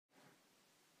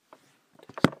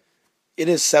It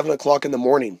is 7 o'clock in the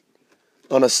morning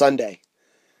on a Sunday,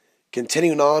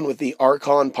 continuing on with the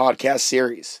Archon podcast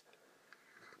series.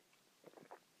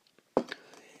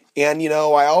 And,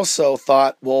 I also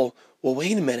thought, well,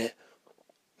 wait a minute.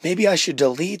 Maybe I should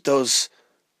delete those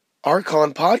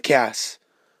Archon podcasts.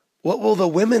 What will the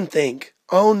women think?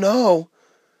 Oh, no.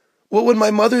 What would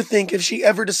my mother think if she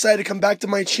ever decided to come back to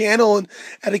my channel and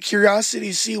out of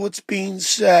curiosity see what's being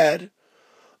said?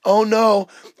 Oh, no.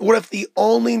 What if the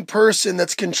only person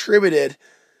that's contributed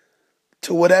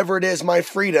to whatever it is, my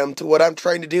freedom, to what I'm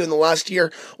trying to do in the last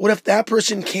year, what if that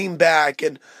person came back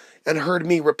and heard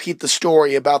me repeat the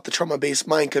story about the trauma-based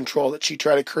mind control that she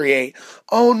tried to create?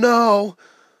 Oh, no.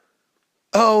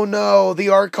 Oh, no. The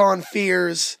Archon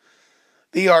fears.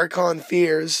 The Archon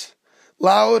fears.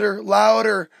 Louder,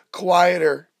 louder,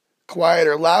 quieter,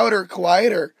 quieter, louder,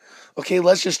 quieter. Okay,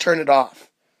 let's just turn it off.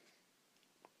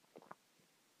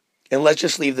 And let's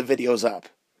just leave the videos up.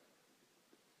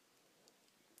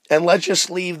 And let's just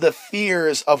leave the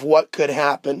fears of what could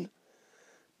happen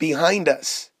behind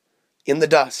us in the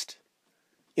dust,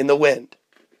 in the wind,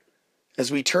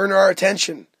 as we turn our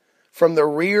attention from the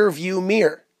rear view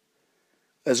mirror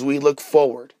as we look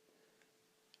forward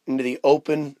into the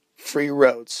open, free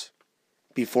roads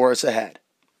before us ahead.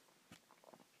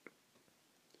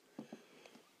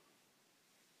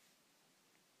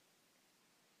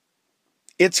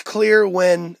 It's clear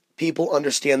when people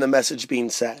understand the message being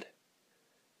said.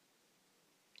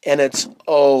 And it's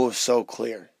oh so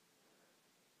clear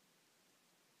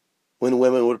when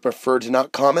women would prefer to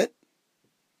not comment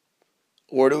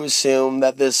or to assume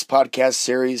that this podcast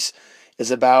series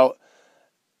is about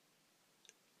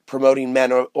promoting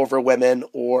men over women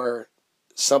or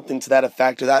something to that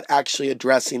effect without actually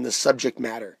addressing the subject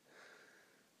matter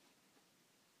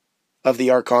of the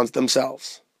Archons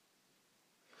themselves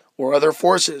or other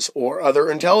forces or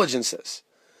other intelligences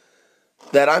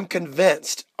that I'm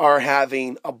convinced are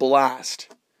having a blast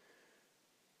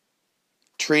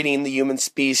treating the human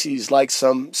species like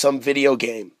some video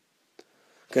game,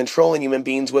 controlling human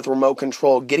beings with remote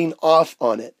control, getting off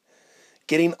on it,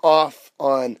 getting off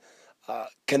on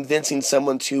convincing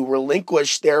someone to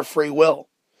relinquish their free will,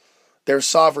 their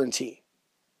sovereignty,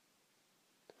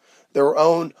 their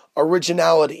own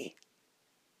originality.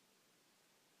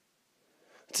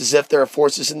 It's as if there are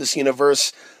forces in this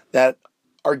universe that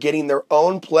are getting their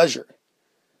own pleasure,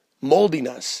 molding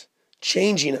us,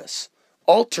 changing us,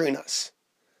 altering us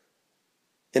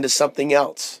into something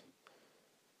else.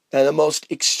 And in the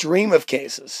most extreme of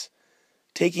cases,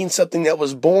 taking something that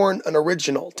was born an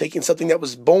original, taking something that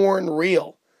was born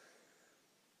real,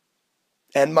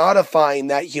 and modifying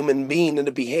that human being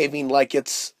into behaving like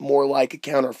it's more like a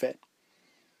counterfeit,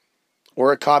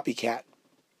 or a copycat,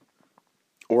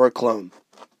 or a clone.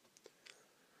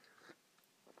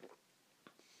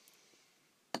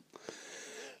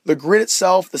 The grid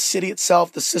itself, the city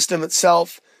itself, the system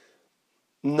itself,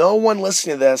 no one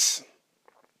listening to this,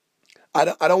 I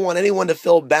don't want anyone to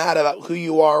feel bad about who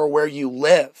you are or where you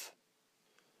live,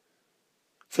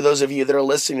 for those of you that are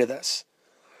listening to this.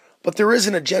 But there is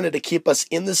an agenda to keep us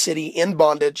in the city, in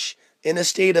bondage, in a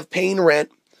state of paying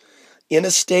rent, in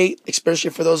a state,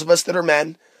 especially for those of us that are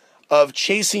men, of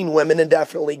chasing women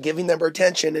indefinitely, giving them our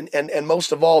attention, and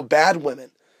most of all, bad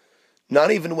women. Not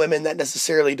even women that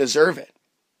necessarily deserve it.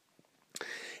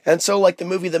 And so, like the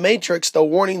movie The Matrix, the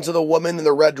warnings of the woman in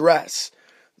the red dress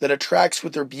that attracts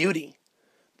with her beauty,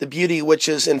 the beauty which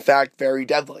is, in fact, very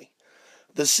deadly.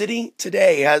 The city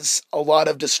today has a lot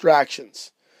of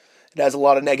distractions. It has a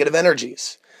lot of negative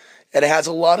energies. It has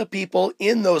a lot of people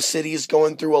in those cities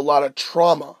going through a lot of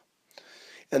trauma.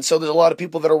 And so there's a lot of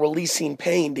people that are releasing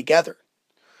pain together.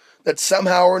 That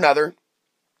somehow or another,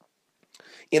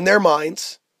 in their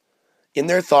minds, in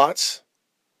their thoughts,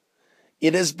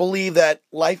 it is believed that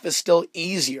life is still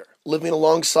easier living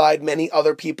alongside many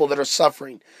other people that are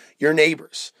suffering, your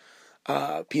neighbors,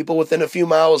 people within a few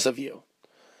miles of you.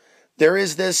 There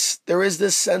is this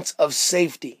sense of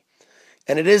safety.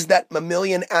 And it is that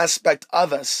mammalian aspect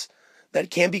of us that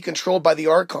can be controlled by the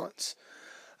Archons,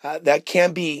 that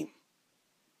can be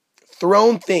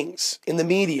thrown things in the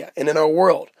media and in our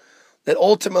world that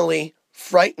ultimately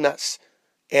frighten us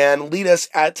and lead us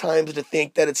at times to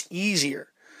think that it's easier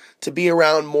to be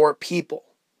around more people.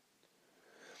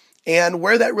 And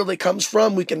where that really comes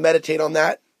from, we can meditate on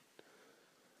that.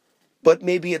 But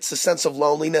maybe it's a sense of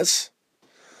loneliness.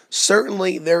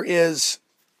 Certainly there is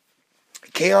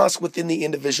chaos within the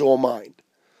individual mind.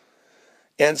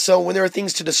 And so when there are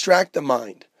things to distract the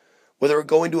mind, whether we're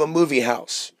going to a movie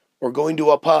house, or going to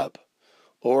a pub,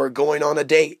 or going on a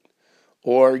date,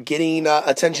 or getting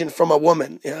attention from a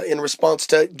woman in response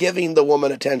to giving the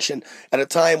woman attention at a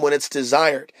time when it's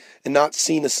desired and not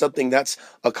seen as something that's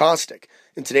a caustic.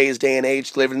 In today's day and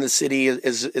age, living in the city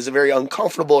is a very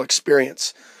uncomfortable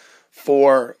experience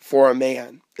for a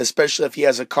man, especially if he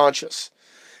has a conscience,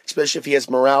 especially if he has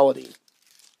morality,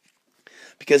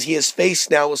 because he is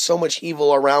faced now with so much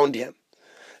evil around him,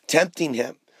 tempting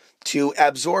him to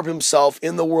absorb himself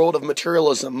in the world of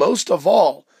materialism, most of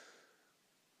all,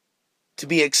 to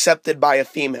be accepted by a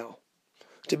female,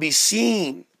 to be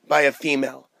seen by a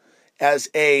female as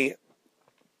a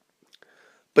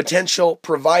potential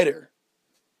provider.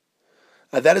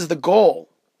 That is the goal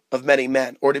of many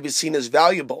men, or to be seen as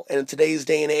valuable. And in today's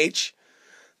day and age,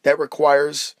 that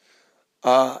requires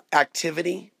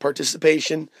activity,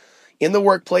 participation in the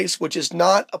workplace, which is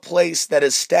not a place that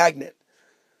is stagnant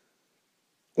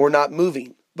or not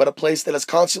moving, but a place that is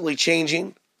constantly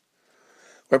changing,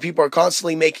 where people are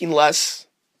constantly making less.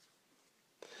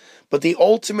 But the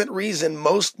ultimate reason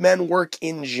most men work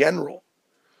in general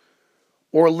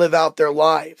or live out their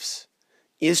lives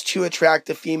is to attract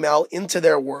a female into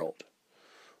their world,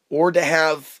 or to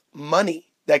have money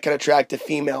that can attract a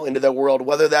female into their world,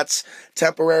 whether that's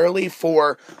temporarily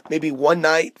for maybe one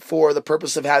night for the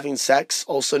purpose of having sex,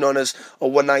 also known as a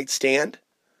one-night stand,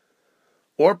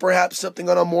 or perhaps something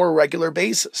on a more regular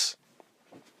basis.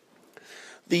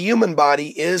 The human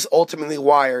body is ultimately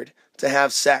wired to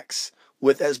have sex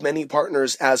with as many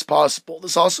partners as possible.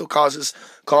 This also causes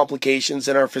complications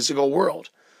in our physical world.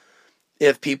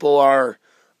 If people are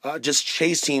just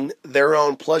chasing their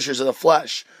own pleasures of the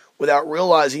flesh without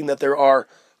realizing that there are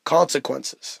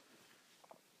consequences.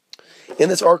 In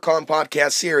this Archon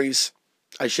podcast series,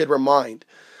 I should remind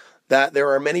that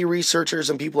there are many researchers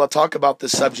and people that talk about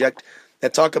this subject,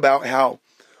 that talk about how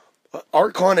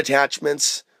Archon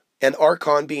attachments and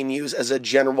Archon being used as a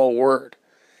general word,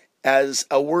 as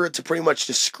a word to pretty much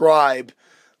describe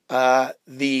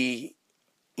the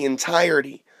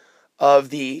entirety of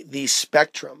the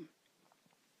spectrum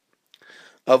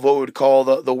of what we would call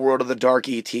the world of the dark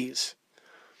ETs.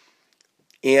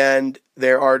 And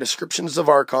there are descriptions of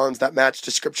Archons that match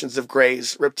descriptions of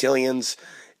Greys, reptilians.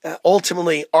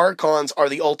 Ultimately, Archons are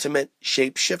the ultimate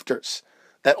shapeshifters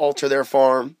that alter their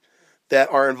form,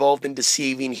 that are involved in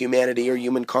deceiving humanity or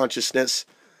human consciousness,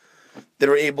 that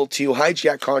are able to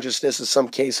hijack consciousness in some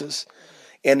cases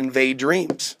and invade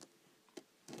dreams.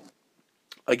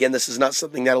 Again, this is not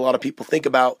something that a lot of people think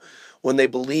about when they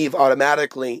believe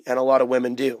automatically, and a lot of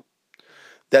women do,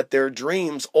 that their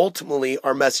dreams ultimately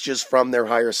are messages from their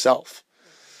higher self.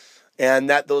 And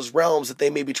that those realms that they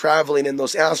may be traveling in,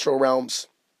 those astral realms,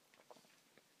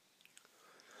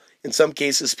 in some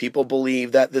cases people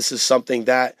believe that this is something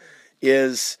that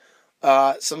is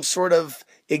some sort of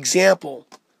example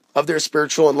of their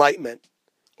spiritual enlightenment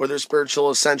or their spiritual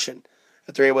ascension,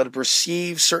 that they're able to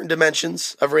perceive certain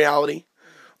dimensions of reality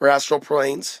or astral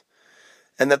planes,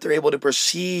 and that they're able to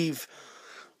perceive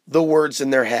the words in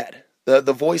their head,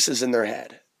 the voices in their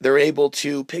head. They're able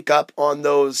to pick up on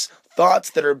those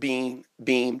thoughts that are being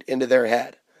beamed into their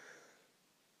head.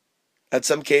 In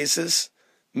some cases,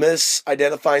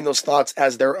 misidentifying those thoughts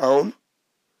as their own,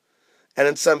 and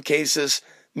in some cases,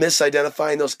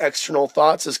 misidentifying those external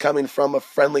thoughts as coming from a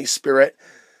friendly spirit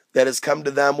that has come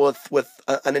to them with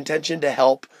an intention to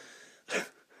help.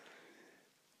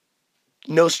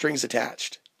 No strings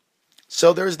attached.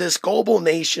 So there's this global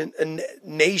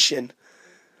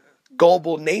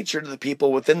global nature to the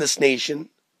people within this nation,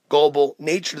 global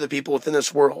nature to the people within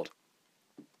this world,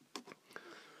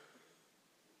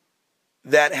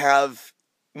 that have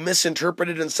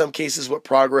misinterpreted in some cases what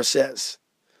progress is.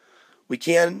 We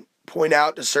can point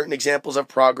out to certain examples of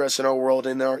progress in our world,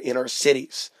 in our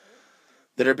cities,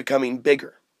 that are becoming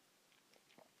bigger.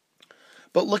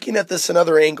 But looking at this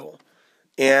another angle,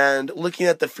 and looking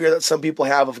at the fear that some people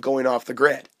have of going off the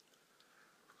grid,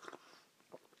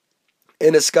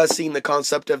 and discussing the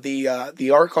concept of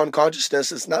the Archon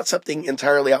consciousness is not something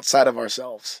entirely outside of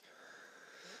ourselves,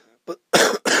 but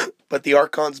but the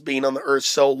Archons being on the earth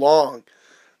so long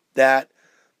that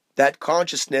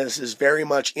consciousness is very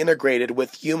much integrated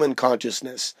with human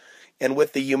consciousness and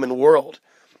with the human world.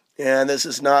 And this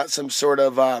is not some sort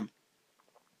of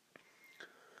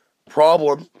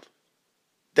problem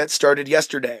that started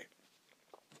yesterday.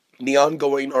 The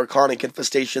ongoing archonic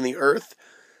infestation of the earth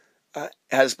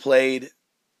has played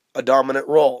a dominant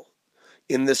role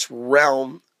in this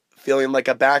realm, feeling like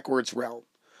a backwards realm,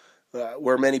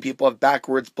 where many people have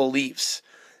backwards beliefs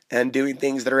and doing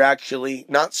things that are actually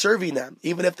not serving them,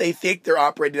 even if they think they're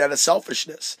operating out of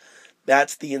selfishness.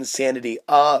 That's the insanity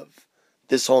of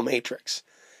this whole matrix,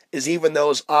 is even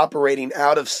those operating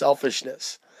out of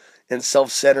selfishness and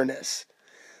self-centeredness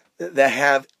that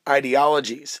have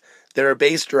ideologies that are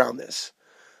based around this.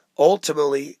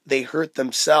 Ultimately, they hurt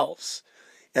themselves.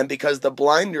 And because the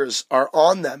blinders are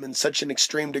on them in such an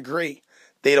extreme degree,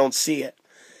 they don't see it.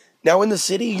 Now, in the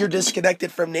city, you're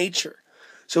disconnected from nature.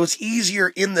 So it's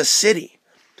easier in the city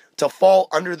to fall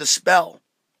under the spell,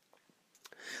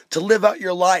 to live out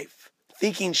your life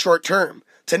thinking short term,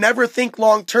 to never think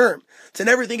long term, to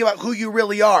never think about who you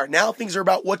really are. Now things are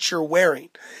about what you're wearing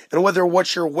and whether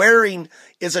what you're wearing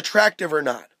is attractive or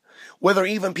not, whether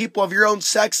even people of your own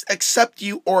sex accept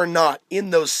you or not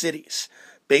in those cities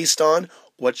based on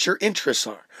what your interests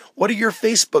are. What are your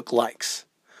Facebook likes?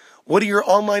 What are your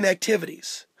online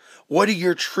activities? What are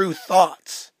your true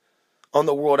thoughts on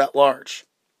the world at large?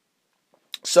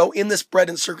 So in this bread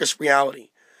and circus reality,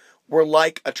 where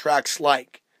like attracts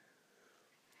like,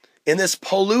 in this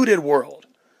polluted world,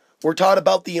 we're taught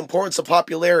about the importance of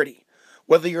popularity,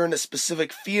 whether you're in a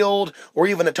specific field or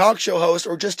even a talk show host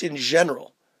or just in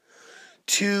general.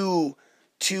 To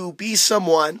be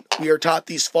someone, we are taught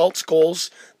these false goals,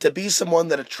 to be someone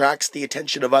that attracts the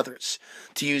attention of others,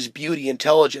 to use beauty,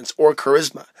 intelligence, or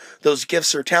charisma, those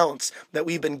gifts or talents that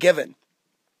we've been given,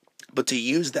 but to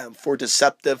use them for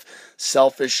deceptive,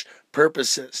 selfish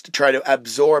purposes, to try to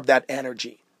absorb that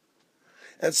energy.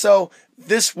 And so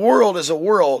this world is a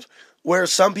world where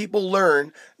some people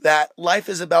learn that life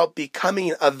is about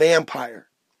becoming a vampire.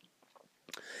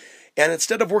 And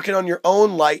instead of working on your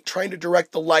own light, trying to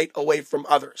direct the light away from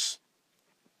others,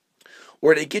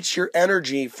 or to get your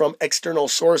energy from external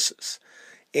sources.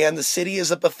 And the city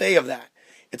is a buffet of that.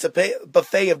 It's a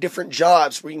buffet of different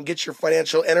jobs where you can get your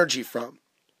financial energy from.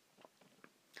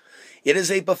 It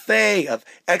is a buffet of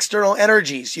external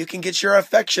energies you can get your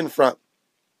affection from.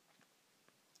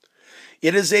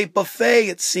 It is a buffet,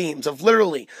 it seems, of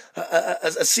literally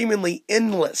a seemingly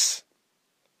endless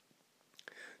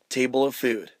table of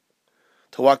food.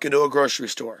 To walk into a grocery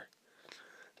store,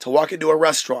 to walk into a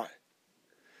restaurant.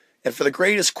 And for the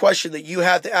greatest question that you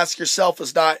have to ask yourself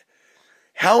is not,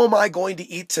 how am I going to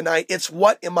eat tonight? It's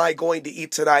what am I going to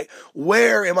eat tonight?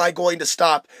 Where am I going to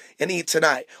stop and eat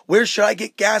tonight? Where should I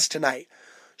get gas tonight?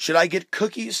 Should I get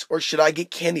cookies or should I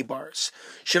get candy bars?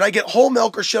 Should I get whole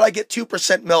milk or should I get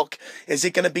 2% milk? Is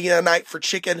it going to be a night for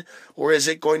chicken or is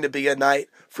it going to be a night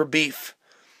for beef?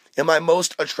 Am I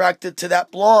most attracted to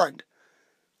that blonde?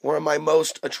 Or am I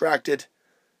most attracted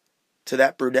to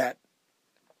that brunette?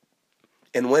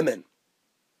 And women.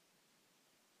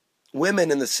 Women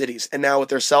in the cities and now with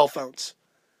their cell phones.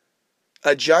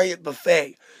 A giant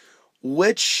buffet.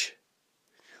 Which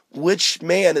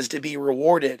man is to be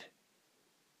rewarded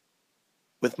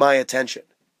with my attention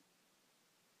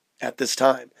at this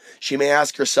time? She may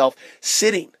ask herself,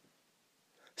 sitting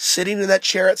in that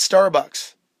chair at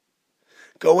Starbucks,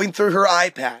 going through her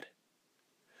iPad,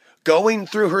 going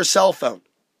through her cell phone.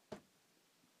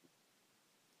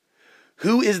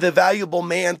 Who is the valuable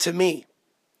man to me?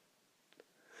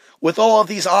 With all of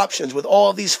these options, with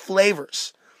all of these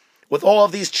flavors, with all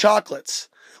of these chocolates,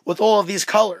 with all of these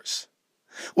colors,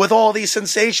 with all of these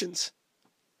sensations,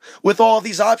 with all of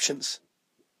these options.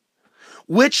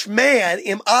 Which man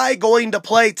am I going to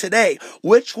play today?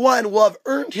 Which one will have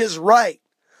earned his right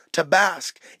to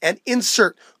bask and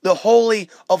insert the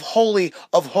holy of holy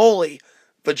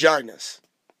vaginas?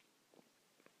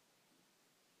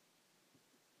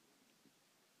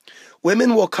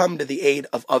 Women will come to the aid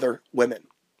of other women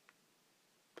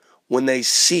when they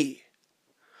see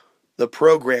the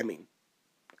programming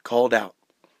called out.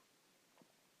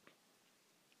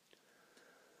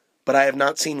 But I have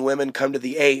not seen women come to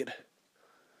the aid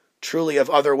truly of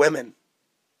other women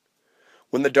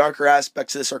when the darker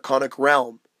aspects of this archonic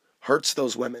realm hurts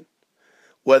those women,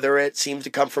 whether it seems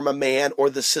to come from a man or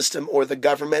the system or the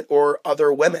government or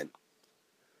other women.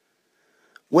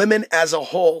 Women as a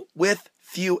whole, with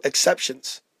few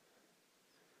exceptions.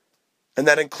 And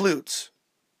that includes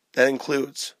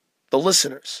the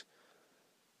listeners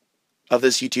of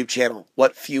this YouTube channel.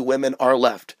 What few women are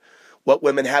left. What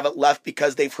women haven't left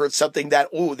because they've heard something that,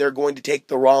 they're going to take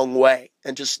the wrong way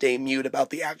and just stay mute about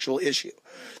the actual issue.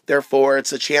 Therefore,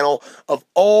 it's a channel of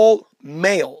all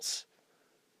males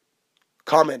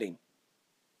commenting,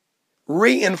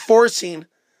 reinforcing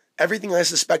everything I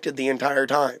suspected the entire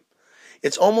time.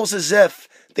 It's almost as if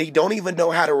they don't even know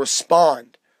how to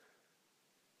respond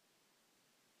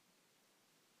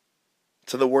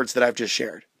to the words that I've just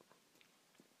shared.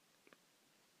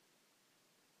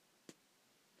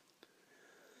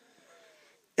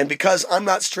 And because I'm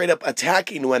not straight up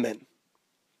attacking women,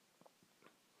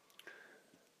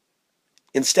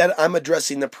 instead I'm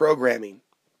addressing the programming.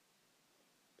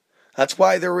 That's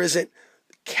why there isn't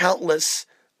countless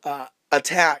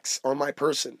attacks on my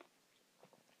person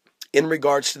in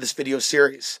regards to this video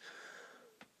series.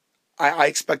 I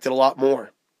expected a lot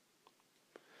more.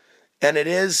 And it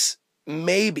is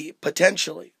maybe,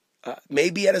 potentially,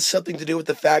 maybe it has something to do with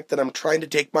the fact that I'm trying to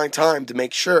take my time to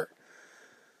make sure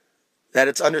that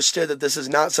it's understood that this is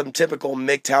not some typical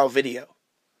MGTOW video,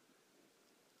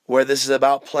 where this is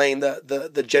about playing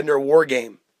the gender war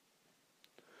game,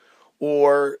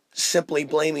 or simply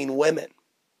blaming women,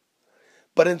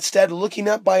 but instead looking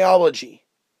at biology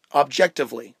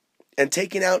objectively and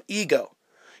taking out ego.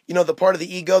 You know, the part of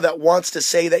the ego that wants to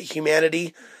say that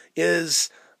humanity is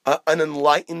an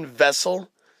enlightened vessel,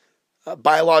 a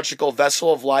biological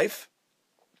vessel of life,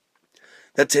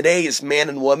 that today's man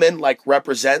and woman like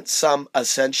represent some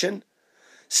ascension.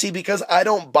 See, because I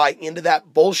don't buy into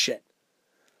that bullshit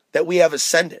that we have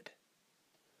ascended,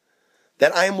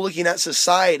 that I am looking at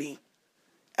society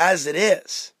as it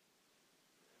is,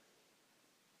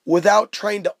 without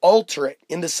trying to alter it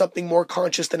into something more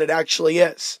conscious than it actually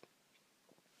is.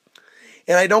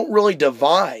 And I don't really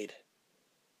divide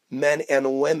men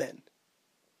and women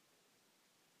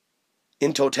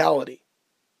in totality,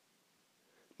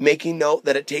 making note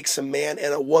that it takes a man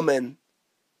and a woman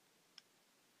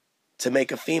to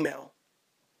make a female.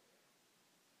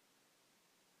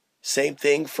 Same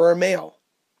thing for a male.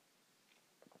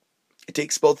 It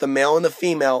takes both a male and a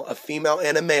female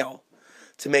and a male,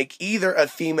 to make either a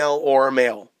female or a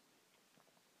male.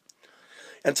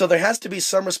 And so there has to be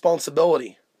some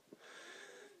responsibility,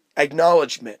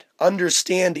 acknowledgement,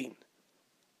 understanding,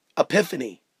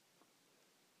 epiphany,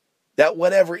 that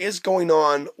whatever is going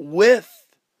on with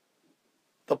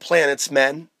the planet's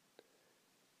men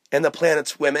and the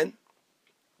planet's women,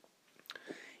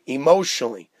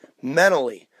 emotionally,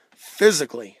 mentally,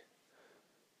 physically,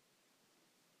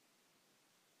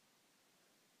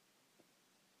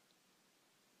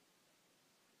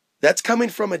 that's coming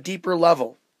from a deeper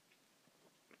level,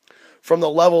 from the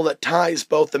level that ties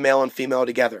both the male and female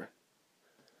together.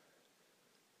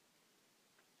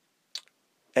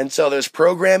 And so there's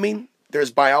programming,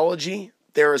 there's biology,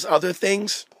 there's other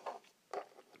things.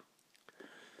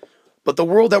 But the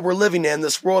world that we're living in,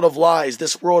 this world of lies,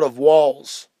 this world of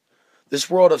walls, this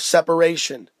world of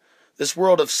separation, this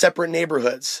world of separate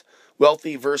neighborhoods,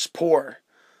 wealthy versus poor,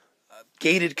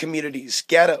 gated communities,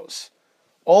 ghettos,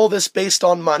 all this based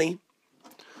on money,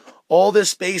 all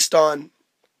this based on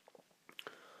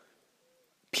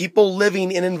people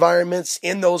living in environments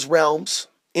in those realms,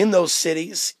 in those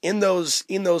cities, in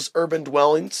those urban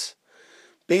dwellings,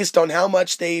 based on how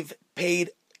much they've paid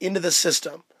into the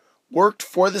system, worked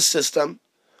for the system,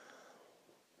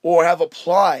 or have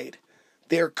applied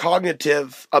their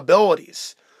cognitive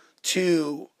abilities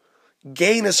to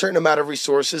gain a certain amount of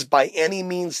resources by any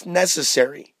means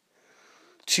necessary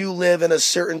to live in a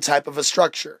certain type of a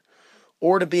structure,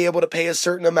 or to be able to pay a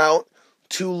certain amount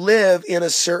to live in a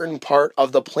certain part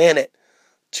of the planet,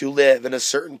 to live in a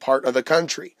certain part of the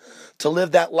country, to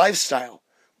live that lifestyle,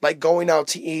 like going out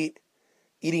to eat,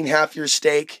 eating half your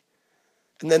steak,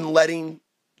 and then letting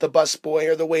the busboy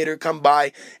or the waiter come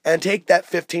by and take that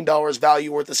 $15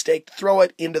 value worth of steak, throw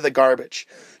it into the garbage,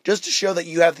 just to show that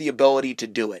you have the ability to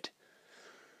do it.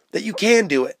 That you can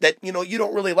do it, that, you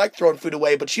don't really like throwing food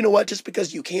away, but you know what? Just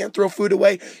because you can throw food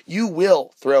away, you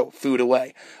will throw food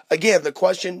away. Again, the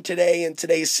question today in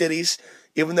today's cities,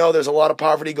 even though there's a lot of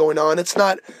poverty going on, it's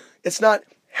not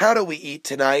how do we eat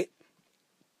tonight?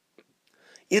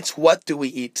 It's what do we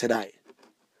eat tonight?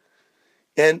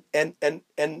 And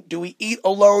do we eat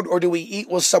alone, or do we eat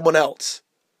with someone else?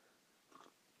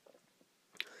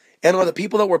 And are the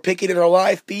people that we're picking in our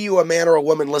life, be you a man or a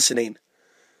woman listening,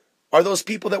 are those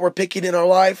people that we're picking in our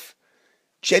life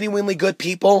genuinely good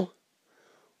people?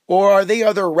 Or are they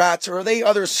other rats, or are they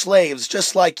other slaves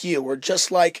just like you, or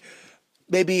just like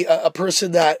maybe a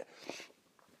person that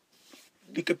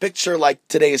you could picture like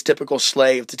today's typical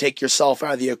slave, to take yourself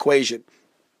out of the equation?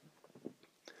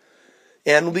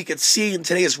 And we could see in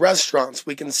today's restaurants,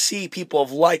 we can see people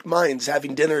of like minds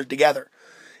having dinner together.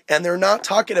 And they're not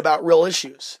talking about real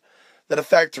issues that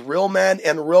affect real men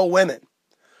and real women.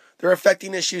 They're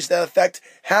affecting issues that affect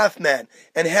half men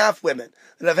and half women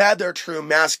that have had their true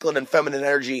masculine and feminine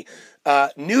energy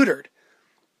neutered,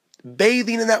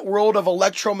 bathing in that world of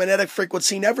electromagnetic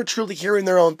frequency, never truly hearing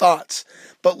their own thoughts,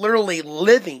 but literally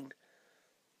living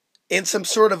in some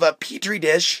sort of a petri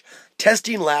dish,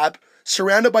 testing lab,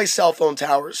 surrounded by cell phone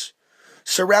towers,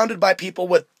 surrounded by people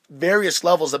with various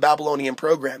levels of Babylonian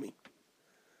programming.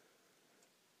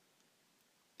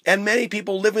 And many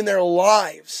people living their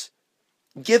lives,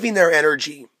 giving their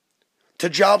energy to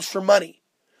jobs for money,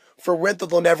 for rent that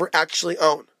they'll never actually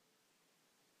own.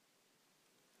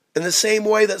 In the same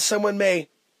way that someone may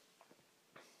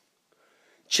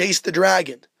chase the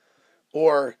dragon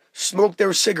or smoke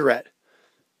their cigarette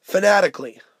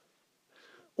fanatically,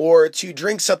 or to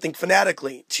drink something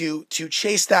fanatically to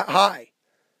chase that high.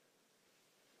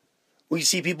 We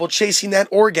see people chasing that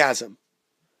orgasm,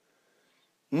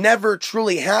 never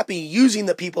truly happy using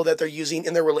the people that they're using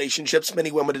in their relationships.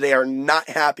 Many women today are not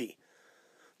happy.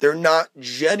 They're not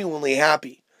genuinely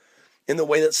happy in the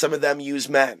way that some of them use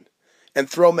men and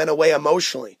throw men away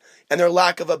emotionally, and their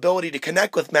lack of ability to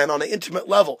connect with men on an intimate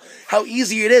level. How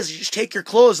easy it is to just take your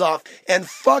clothes off and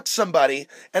fuck somebody,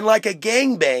 and like a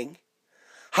gangbang,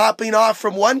 hopping off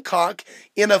from one cock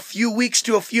in a few weeks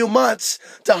to a few months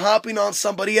to hopping on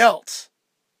somebody else.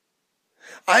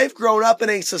 I've grown up in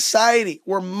a society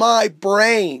where my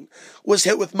brain was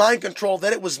hit with mind control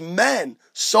that it was men,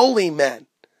 solely men,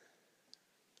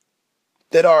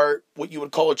 that are what you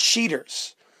would call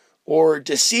cheaters or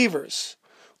deceivers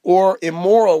or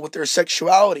immoral with their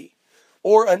sexuality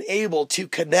or unable to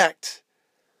connect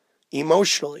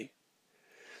emotionally.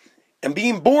 And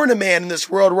being born a man in this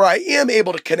world where I am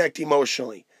able to connect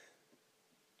emotionally,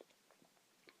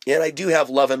 and I do have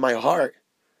love in my heart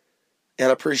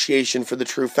and appreciation for the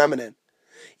true feminine,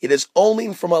 it is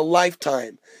only from a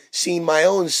lifetime seeing my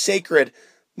own sacred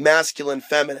masculine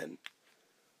feminine,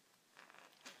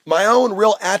 my own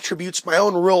real attributes, my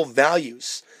own real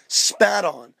values, spat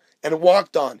on and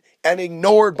walked on and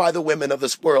ignored by the women of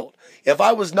this world. If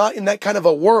I was not in that kind of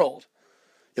a world,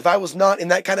 if I was not in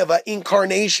that kind of an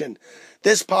incarnation,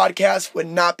 this podcast would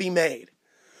not be made.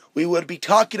 We would be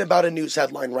talking about a news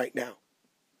headline right now.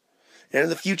 And in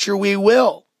the future, we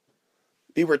will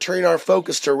be returning our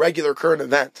focus to regular current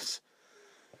events.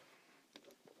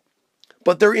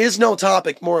 But there is no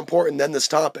topic more important than this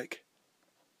topic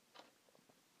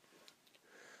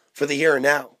for the here and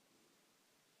now.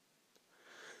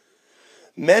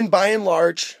 Men, by and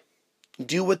large,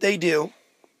 do what they do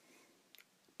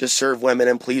to serve women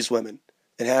and please women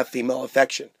and have female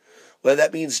affection. Whether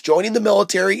that means joining the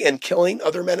military and killing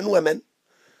other men and women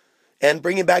and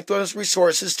bringing back those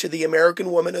resources to the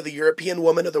American woman or the European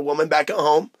woman or the woman back at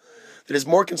home that is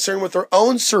more concerned with her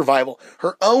own survival,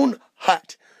 her own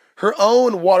hut, her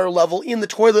own water level in the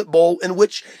toilet bowl in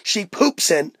which she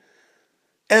poops in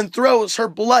and throws her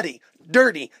bloody,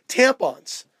 dirty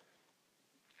tampons.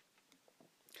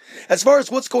 As far as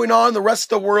what's going on in the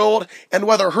rest of the world and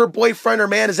whether her boyfriend or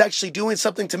man is actually doing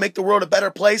something to make the world a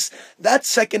better place, that's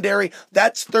secondary,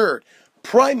 that's third.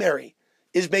 Primary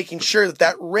is making sure that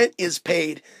that rent is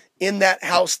paid in that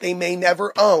house they may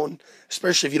never own,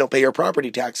 especially if you don't pay your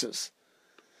property taxes.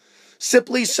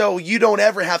 Simply so you don't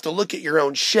ever have to look at your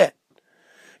own shit.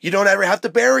 You don't ever have to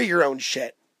bury your own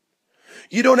shit.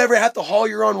 You don't ever have to haul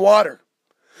your own water.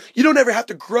 You don't ever have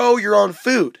to grow your own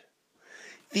food.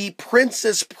 The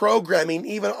princess programming,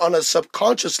 even on a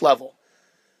subconscious level,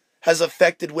 has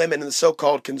affected women in the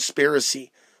so-called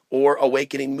conspiracy or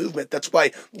awakening movement. That's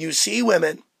why you see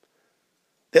women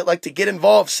that like to get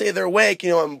involved, say they're awake,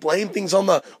 and blame things on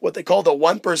what they call the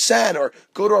 1%, or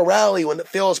go to a rally when it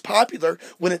feels popular,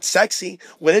 when it's sexy,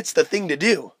 when it's the thing to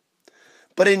do.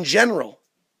 But in general,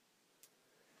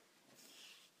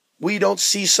 we don't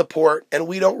see support and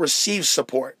we don't receive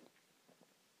support.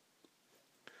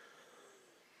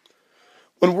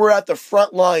 When we're at the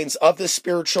front lines of this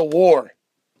spiritual war,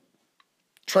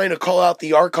 trying to call out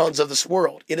the Archons of this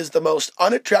world, it is the most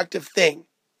unattractive thing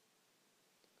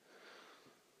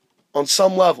on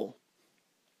some level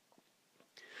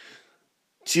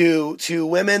to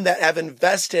women that have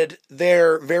invested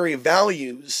their very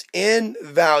values in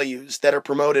values that are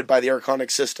promoted by the Archonic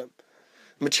system.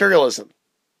 Materialism.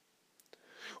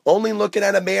 Only looking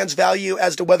at a man's value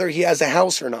as to whether he has a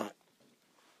house or not.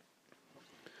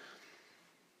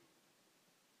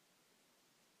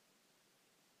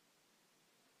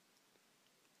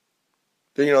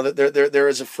 There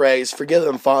is a phrase, forgive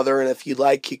them, Father, and if you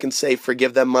like, you can say,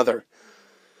 forgive them, Mother.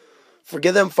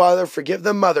 Forgive them, Father, forgive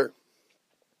them, Mother,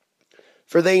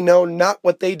 for they know not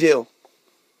what they do.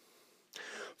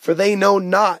 For they know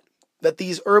not that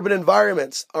these urban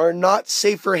environments are not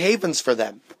safer havens for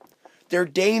them. They're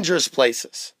dangerous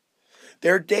places.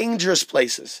 They're dangerous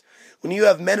places. When you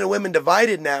have men and women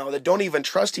divided now that don't even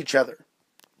trust each other,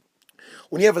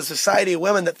 when you have a society of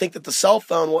women that think that the cell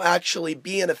phone will actually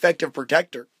be an effective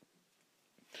protector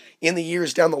in the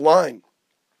years down the line,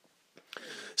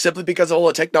 simply because of all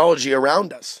the technology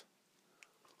around us.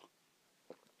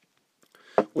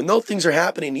 When those things are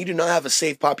happening, you do not have a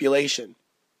safe population.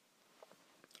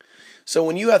 So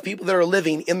when you have people that are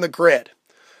living in the grid,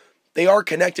 they are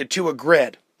connected to a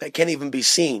grid that can't even be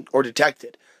seen or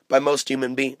detected by most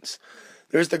human beings.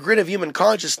 There's the grid of human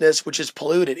consciousness, which is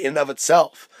polluted in and of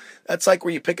itself. That's like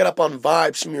where you pick it up on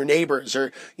vibes from your neighbors,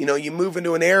 or, you move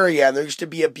into an area and there used to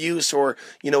be abuse or,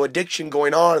 addiction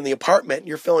going on in the apartment and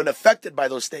you're feeling affected by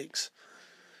those things.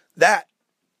 That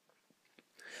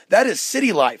is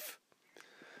city life.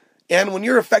 And when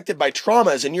you're affected by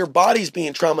traumas and your body's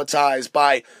being traumatized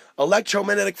by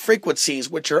electromagnetic frequencies,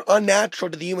 which are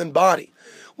unnatural to the human body,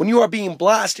 when you are being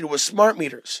blasted with smart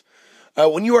meters,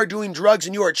 when you are doing drugs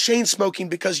and you are chain smoking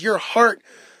because your heart,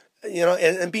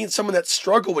 and being someone that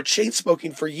struggled with chain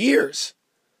smoking for years.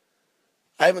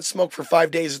 I haven't smoked for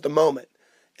 5 days at the moment.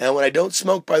 And when I don't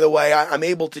smoke, by the way, I'm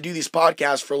able to do these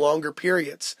podcasts for longer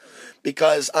periods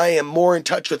because I am more in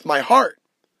touch with my heart.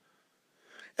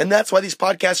 And that's why these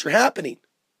podcasts are happening.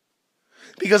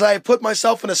 Because I have put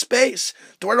myself in a space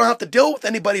to where I don't have to deal with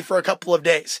anybody for a couple of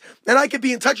days. And I can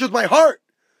be in touch with my heart.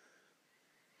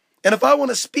 And if I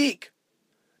want to speak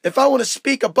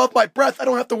above my breath, I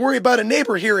don't have to worry about a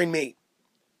neighbor hearing me.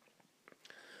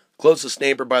 Closest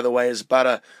neighbor, by the way, is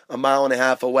about a mile and a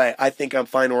half away. I think I'm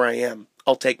fine where I am.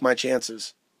 I'll take my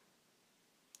chances.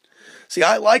 See,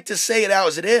 I like to say it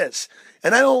as it is.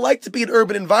 And I don't like to be in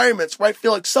urban environments where I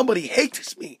feel like somebody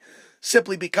hates me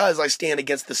simply because I stand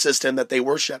against the system that they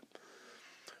worship.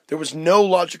 There was no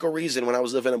logical reason when I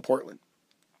was living in Portland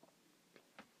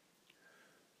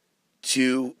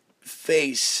to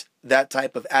face that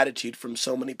type of attitude from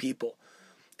so many people.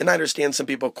 And I understand some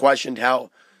people questioned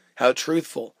how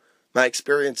truthful my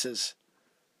experiences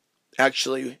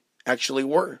actually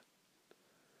were.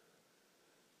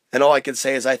 And all I can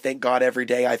say is I thank God every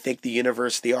day. I thank the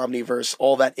universe, the omniverse,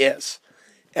 all that is.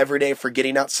 Every day for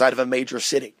getting outside of a major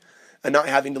city and not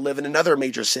having to live in another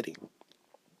major city.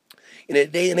 In a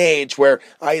day and age where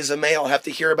I as a male have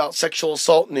to hear about sexual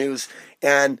assault news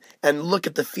and look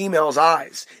at the female's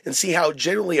eyes and see how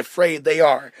genuinely afraid they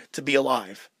are to be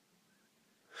alive.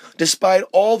 Despite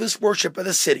all this worship of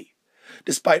the city,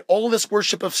 despite all this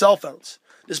worship of cell phones,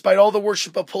 despite all the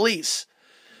worship of police,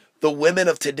 the women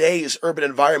of today's urban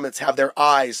environments have their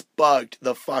eyes bugged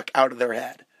the fuck out of their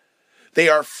head. They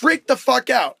are freaked the fuck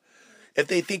out if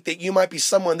they think that you might be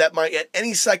someone that might at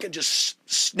any second just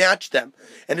snatch them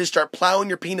and just start plowing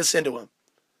your penis into them.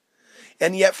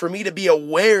 And yet for me to be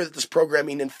aware that this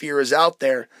programming and fear is out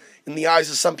there in the eyes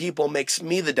of some people makes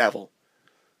me the devil.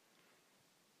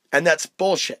 And that's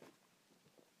bullshit.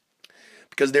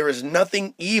 Because there is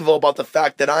nothing evil about the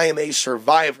fact that I am a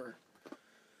survivor.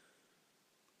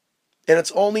 And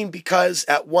it's only because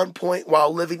at one point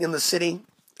while living in the city,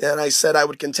 and I said I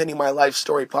would continue my life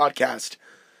story podcast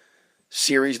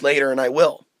series later, and I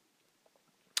will.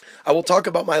 I will talk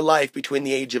about my life between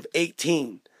the age of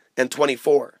 18 and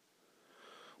 24.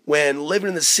 When living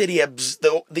in the city,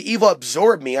 the evil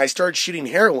absorbed me, I started shooting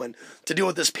heroin to deal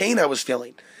with this pain I was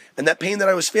feeling. And that pain that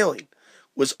I was feeling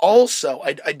was also,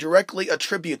 I directly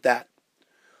attribute that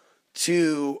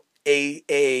to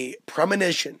a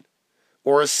premonition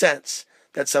or a sense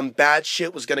that some bad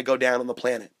shit was going to go down on the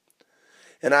planet.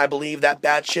 And I believe that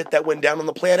bad shit that went down on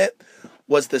the planet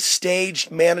was the staged,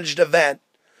 managed event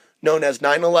known as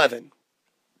 9/11,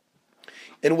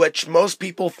 in which most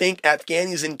people think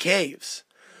Afghanis in caves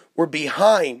were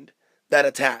behind that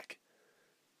attack.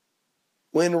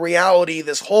 When in reality,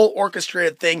 this whole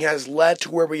orchestrated thing has led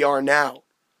to where we are now.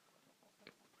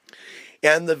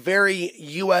 And the very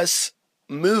U.S.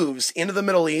 moves into the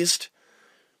Middle East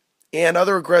and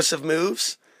other aggressive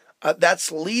moves,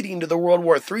 that's leading to the World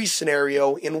War III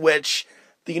scenario in which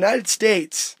the United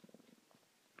States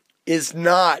is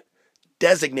not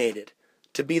designated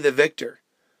to be the victor.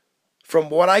 From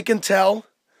what I can tell,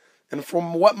 and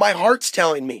from what my heart's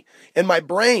telling me, and my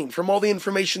brain, from all the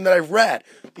information that I've read,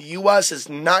 the U.S. is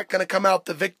not going to come out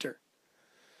the victor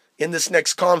in this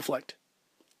next conflict.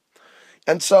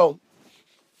 And so,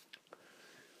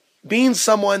 being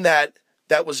someone that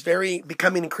was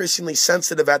becoming increasingly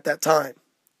sensitive at that time,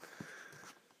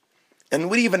 and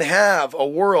we even have a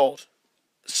world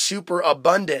super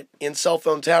abundant in cell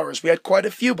phone towers. We had quite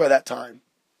a few by that time.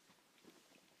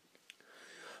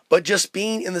 But just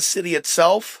being in the city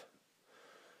itself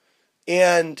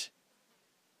and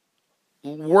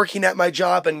working at my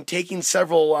job and taking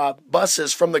several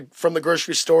buses from the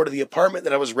grocery store to the apartment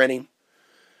that I was renting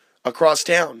across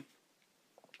town,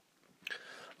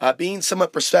 being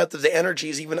somewhat perceptive to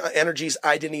energies, even energies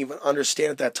I didn't even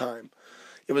understand at that time.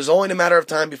 It was only a matter of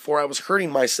time before I was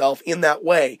hurting myself in that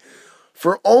way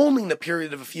for only a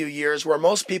period of a few years where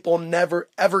most people never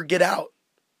ever get out,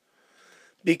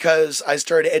 because I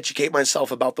started to educate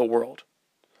myself about the world.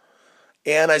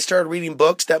 And I started reading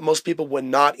books that most people would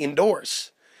not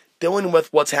endorse, dealing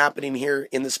with what's happening here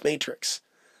in this matrix.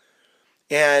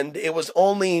 And it was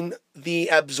only the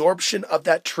absorption of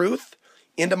that truth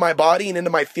into my body and into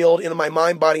my field, into my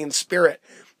mind, body, and spirit,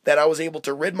 that I was able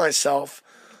to rid myself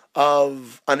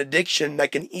of an addiction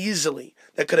that could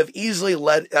have easily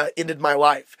ended my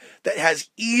life, that has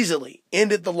easily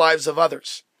ended the lives of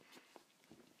others.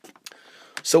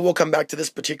 So we'll come back to this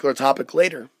particular topic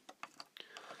later.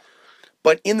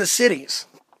 But in the cities,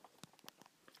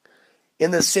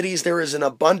 there is an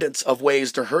abundance of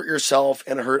ways to hurt yourself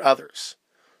and hurt others.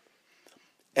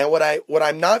 And what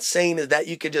I'm not saying is that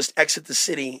you could just exit the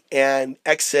city and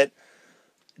exit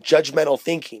judgmental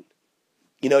thinking.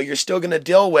 You're still going to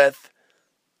deal with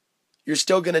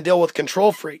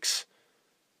control freaks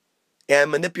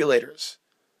and manipulators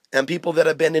and people that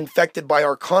have been infected by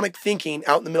archonic thinking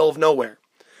out in the middle of nowhere.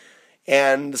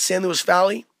 And the San Luis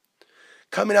Valley,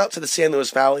 coming out to the San Luis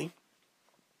Valley,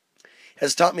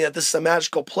 has taught me that this is a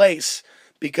magical place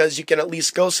because you can at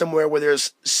least go somewhere where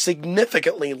there's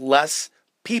significantly less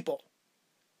people.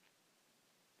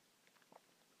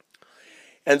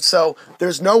 And so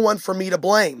there's no one for me to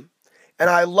blame. And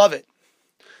I love it.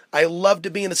 I love to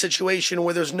be in a situation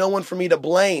where there's no one for me to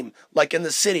blame, like in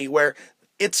the city, where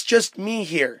it's just me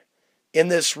here in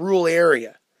this rural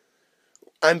area.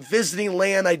 I'm visiting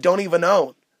land I don't even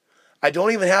own. I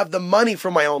don't even have the money for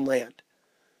my own land.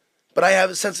 But I have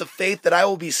a sense of faith that I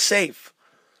will be safe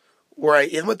where I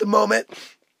am at the moment,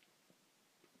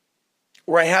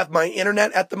 where I have my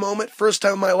internet at the moment. First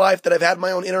time in my life that I've had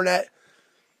my own internet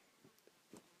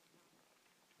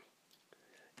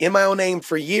in my own name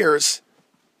for years,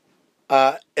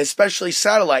 especially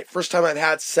satellite. First time I've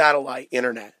had satellite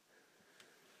internet.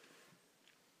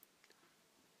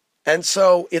 And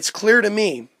so it's clear to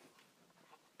me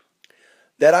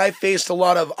that I faced a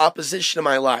lot of opposition in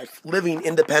my life, living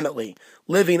independently,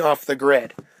 living off the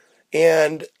grid.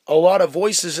 And a lot of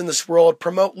voices in this world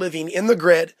promote living in the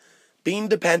grid, being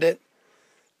dependent,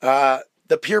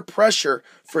 the peer pressure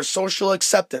for social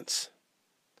acceptance.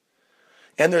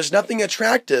 And there's nothing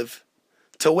attractive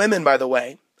to women, by the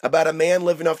way, about a man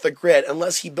living off the grid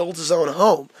unless he builds his own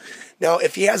home. Now,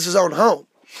 if he has his own home,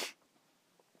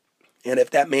 and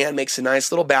if that man makes a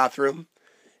nice little bathroom,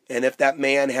 and if that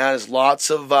man has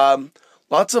lots of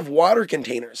water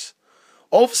containers,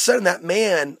 all of a sudden that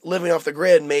man living off the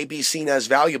grid may be seen as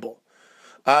valuable.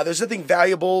 There's nothing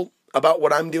valuable about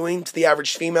what I'm doing to the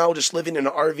average female just living in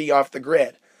an RV off the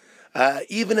grid.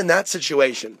 Even in that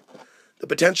situation, the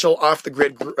potential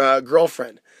off-the-grid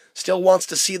girlfriend still wants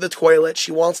to see the toilet.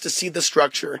 She wants to see the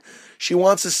structure. She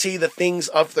wants to see the things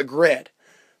of the grid.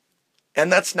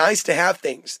 And that's nice to have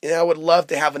things. And I would love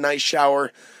to have a nice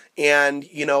shower and,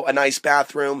 a nice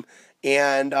bathroom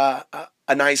and a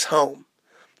nice home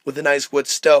with a nice wood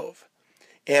stove.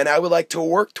 And I would like to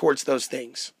work towards those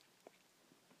things.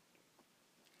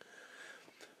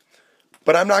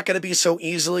 But I'm not going to be so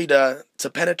easily to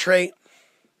penetrate,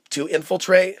 to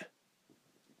infiltrate,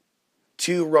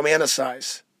 to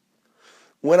romanticize.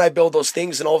 When I build those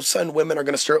things, and all of a sudden women are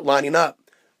going to start lining up.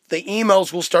 The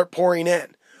emails will start pouring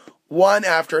in, one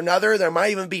after another. There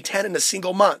might even be 10 in a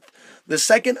single month. The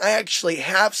second I actually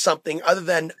have something other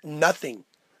than nothing.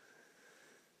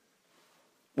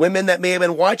 Women that may have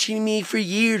been watching me for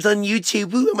years on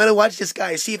YouTube. Ooh, I'm going to watch this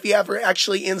guy, see if he ever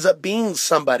actually ends up being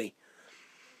somebody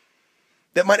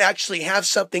that might actually have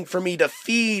something for me to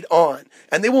feed on.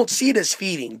 And they won't see it as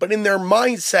feeding, but in their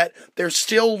mindset, they're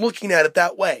still looking at it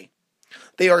that way.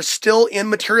 They are still in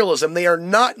materialism. They are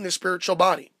not in the spiritual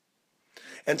body.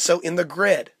 And so in the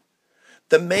grid,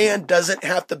 the man doesn't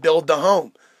have to build the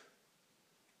home.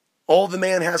 All the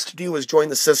man has to do is join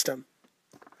the system.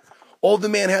 All the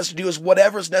man has to do is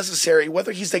whatever's necessary,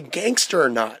 whether he's a gangster or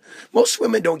not. Most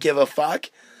women don't give a fuck.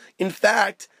 In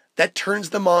fact, that turns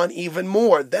them on even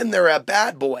more. Then they're a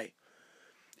bad boy.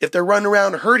 If they're running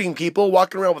around hurting people,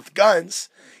 walking around with guns,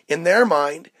 in their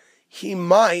mind, he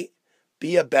might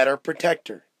be a better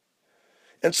protector.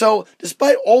 And so,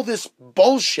 despite all this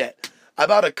bullshit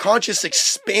about a conscious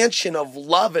expansion of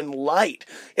love and light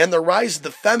and the rise of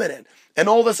the feminine and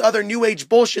all this other new age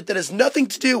bullshit that has nothing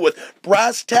to do with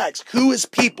brass tacks, who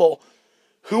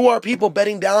are people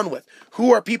betting down with?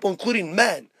 Who are people, including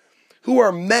men? Who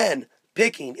are men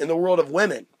picking in the world of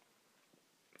women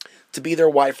to be their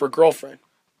wife or girlfriend?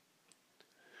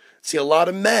 See, a lot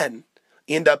of men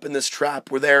end up in this trap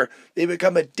where they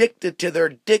become addicted to their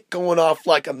dick going off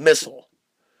like a missile.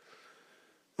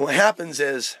 And what happens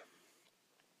is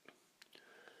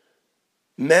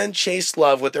men chase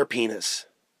love with their penis,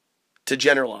 to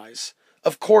generalize.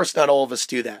 Of course, not all of us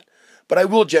do that, but I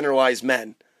will generalize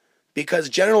men, because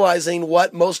generalizing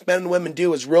what most men and women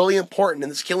do is really important in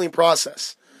this killing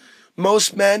process.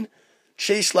 Most men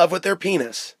chase love with their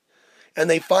penis. and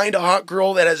they find a hot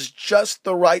girl that has just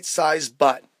the right size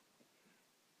butt.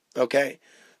 Okay?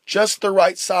 Just the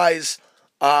right size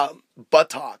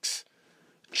buttocks.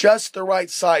 Just the right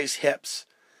size hips.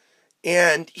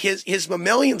 And his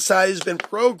mammalian side has been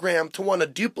programmed to want to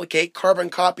duplicate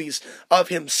carbon copies of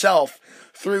himself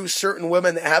through certain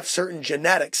women that have certain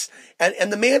genetics.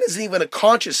 And the man isn't even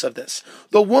conscious of this.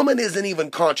 The woman isn't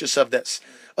even conscious of this,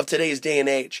 of today's day and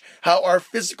age. How our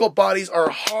physical bodies are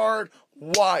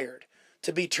hardwired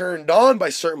to be turned on by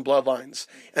certain bloodlines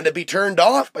and to be turned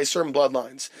off by certain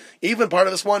bloodlines. Even part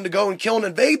of us wanted to go and kill and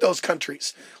invade those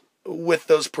countries with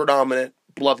those predominant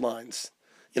bloodlines.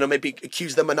 Maybe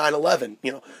accuse them of 9/11,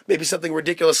 maybe something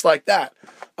ridiculous like that.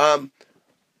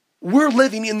 We're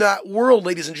living in that world,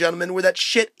 ladies and gentlemen, where that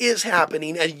shit is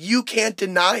happening, and you can't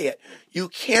deny it. You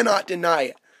cannot deny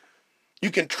it.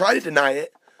 You can try to deny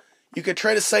it. You could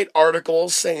try to cite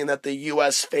articles saying that the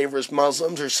U.S. favors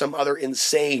Muslims or some other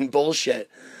insane bullshit.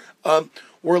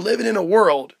 We're living in a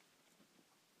world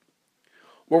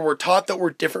where we're taught that we're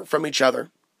different from each other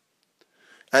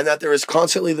and that there is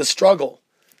constantly the struggle.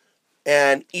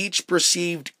 And each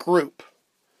perceived group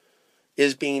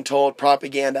is being told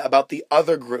propaganda about the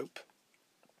other group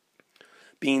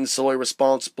being solely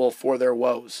responsible for their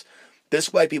woes.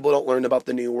 This way people don't learn about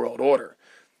the New World Order.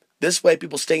 This way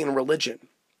people stay in religion.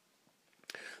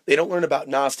 They don't learn about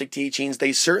Gnostic teachings.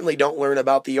 They certainly don't learn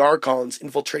about the Archons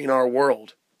infiltrating our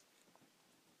world.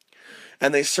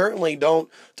 And they certainly don't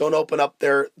open up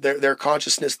their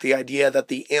consciousness to the idea that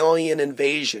the alien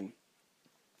invasion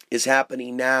is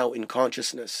happening now in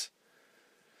consciousness.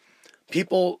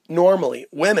 People normally,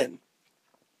 women,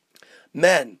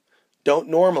 men, don't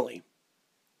normally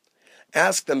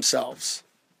ask themselves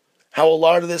how a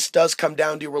lot of this does come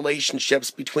down to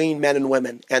relationships between men and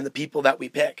women and the people that we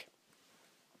pick.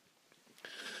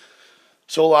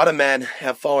 So a lot of men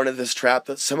have fallen into this trap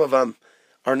that some of them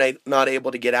are not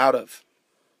able to get out of.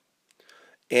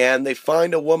 And they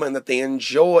find a woman that they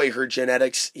enjoy her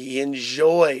genetics. He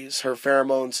enjoys her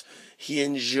pheromones. He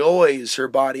enjoys her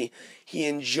body. He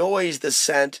enjoys the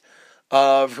scent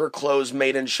of her clothes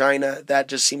made in China. That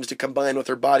just seems to combine with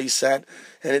her body scent.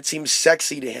 And it seems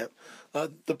sexy to him.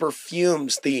 The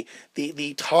perfumes, the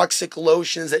toxic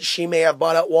lotions that she may have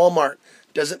bought at Walmart.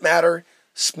 Doesn't matter.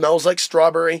 Smells like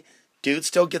strawberry. Dude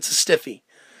still gets a stiffy.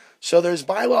 So there's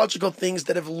biological things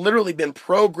that have literally been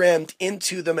programmed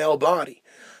into the male body.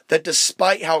 That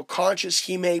despite how conscious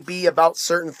he may be about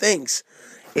certain things,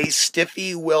 a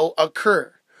stiffy will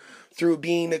occur through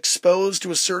being exposed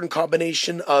to a certain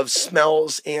combination of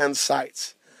smells and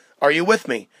sights. Are you with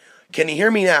me? Can you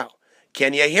hear me now?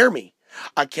 Can you hear me?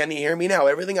 Can you hear me now?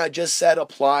 Everything I just said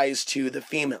applies to the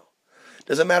female.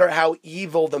 Doesn't matter how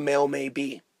evil the male may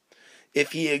be.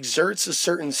 If he exerts a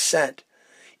certain scent,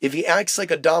 if he acts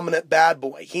like a dominant bad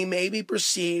boy, he may be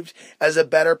perceived as a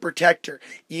better protector,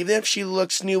 even if she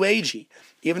looks new agey,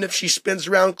 even if she spins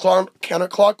around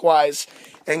counterclockwise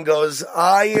and goes,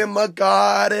 I am a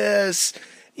goddess,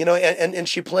 and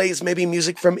she plays maybe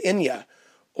music from Enya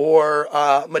or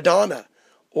Madonna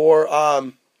or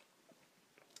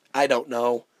I don't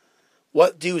know.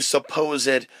 What do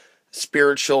supposed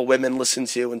spiritual women listen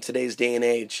to in today's day and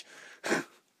age?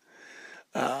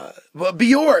 But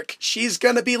Bjork, she's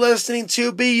going to be listening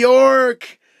to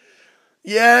Bjork.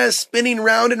 Yes, spinning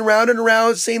round and round and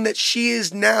round, saying that she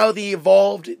is now the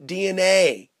evolved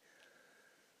DNA.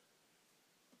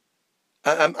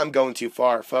 I'm going too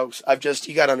far, folks.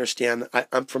 You got to understand,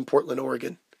 I'm from Portland,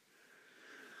 Oregon.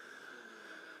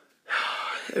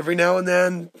 Every now and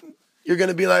then, you're going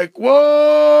to be like,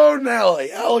 whoa,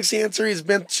 Nelly, Alex Ansary's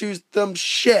been to some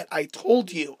shit. I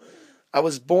told you. I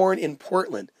was born in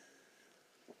Portland.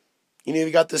 You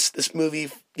got this movie,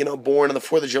 Born on the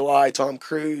 4th of July, Tom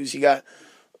Cruise. You got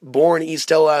Born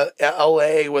East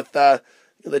L.A. with the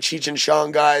Cheech and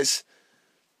Chong guys.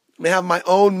 I have my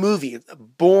own movie,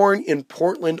 Born in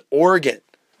Portland, Oregon.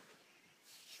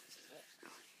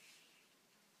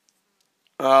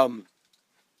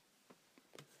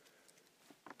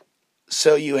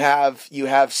 So you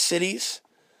have cities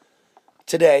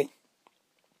today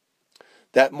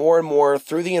that more and more,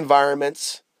 through the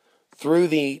environments, through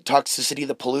the toxicity,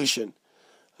 the pollution,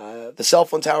 the cell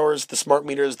phone towers, the smart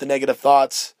meters, the negative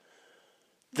thoughts,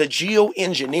 the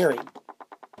geoengineering,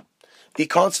 the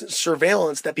constant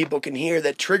surveillance that people can hear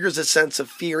that triggers a sense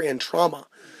of fear and trauma,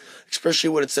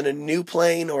 especially when it's in a new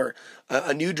plane or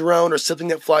a new drone or something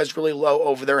that flies really low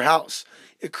over their house.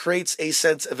 It creates a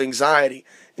sense of anxiety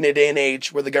in a day and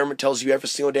age where the government tells you every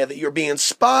single day that you're being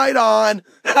spied on.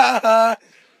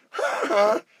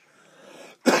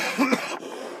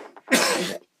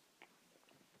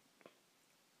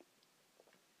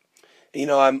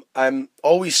 I'm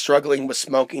always struggling with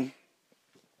smoking.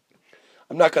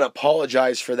 I'm not going to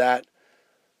apologize for that,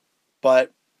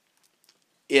 but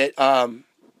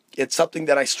it's something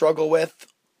that I struggle with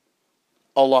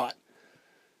a lot.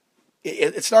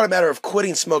 It's not a matter of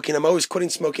quitting smoking. I'm always quitting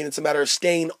smoking. It's a matter of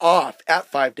staying off at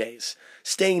 5 days,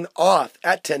 staying off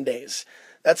at 10 days.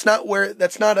 That's not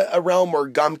a realm where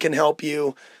gum can help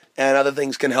you and other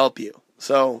things can help you.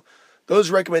 So those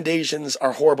recommendations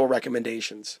are horrible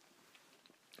recommendations.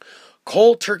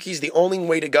 Cold turkey is the only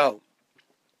way to go.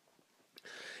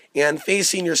 And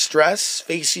facing your stress,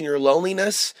 facing your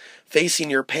loneliness, facing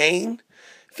your pain,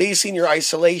 facing your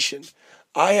isolation.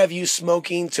 I have used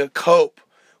smoking to cope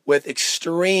with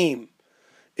extremely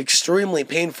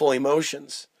painful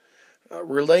emotions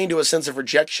relating to a sense of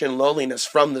rejection, loneliness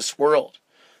from this world,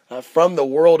 from the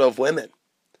world of women.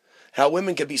 How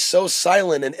women can be so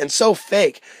silent and so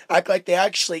fake, act like they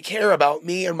actually care about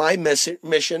me and my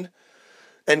mission,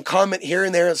 and comment here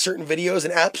and there in certain videos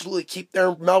and absolutely keep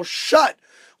their mouth shut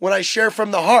when I share from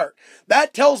the heart.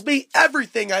 That tells me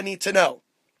everything I need to know.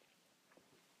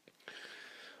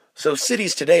 So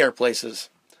cities today are places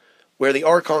where the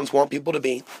Archons want people to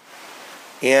be.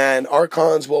 And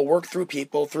Archons will work through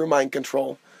people, through mind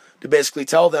control, to basically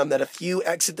tell them that if you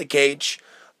exit the cage,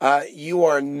 you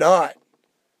are not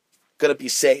going to be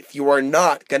safe. You are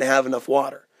not going to have enough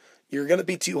water. You're going to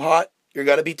be too hot. You're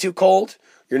going to be too cold.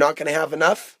 You're not going to have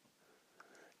enough.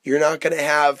 You're not going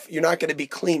to be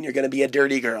clean. You're going to be a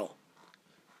dirty girl.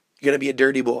 You're going to be a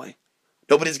dirty boy.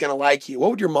 Nobody's going to like you. What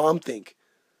would your mom think?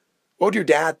 What would your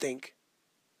dad think?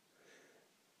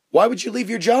 Why would you leave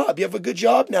your job? You have a good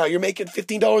job now. You're making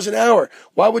 $15 an hour.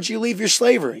 Why would you leave your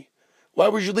slavery? Why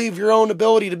would you leave your own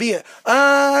ability to be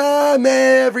I'm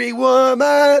every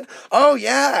woman? Oh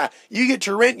yeah, you get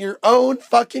to rent your own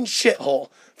fucking shithole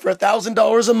for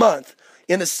 $1,000 a month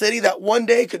in a city that one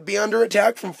day could be under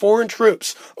attack from foreign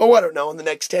troops. Oh, I don't know, in the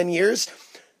next 10 years.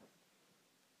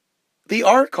 The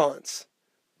Archons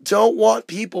don't want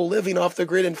people living off the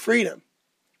grid in freedom.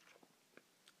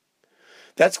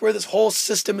 That's where this whole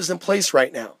system is in place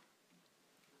right now.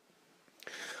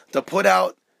 To put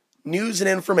out news and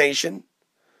information.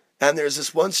 And there's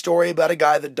this one story about a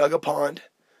guy that dug a pond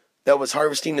that was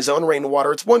harvesting his own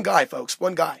rainwater. It's one guy, folks,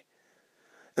 one guy.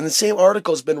 And the same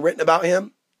article has been written about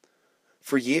him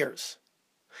for years.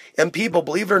 And people,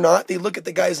 believe it or not, they look at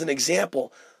the guy as an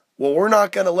example. Well, we're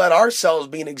not going to let ourselves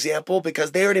be an example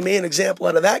because they already made an example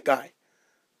out of that guy.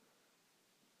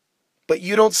 But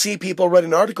you don't see people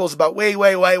writing articles about, wait.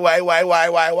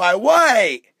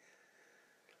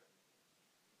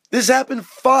 This happened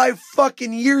 5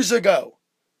 fucking years ago.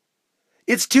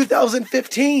 It's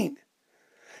 2015.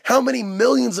 How many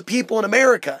millions of people in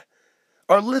America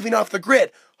are living off the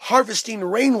grid, harvesting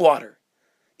rainwater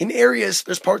in areas,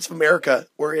 there's parts of America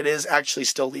where it is actually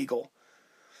still legal.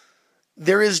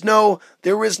 There is no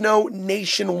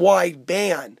nationwide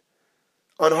ban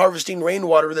on harvesting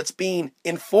rainwater that's being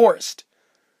enforced.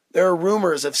 There are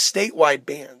rumors of statewide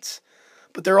bans,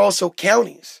 but there are also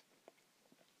counties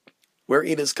where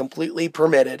it is completely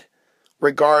permitted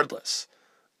regardless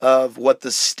of what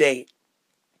the state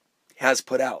has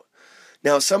put out.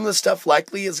 Now, some of the stuff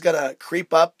likely is going to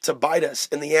creep up to bite us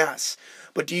in the ass,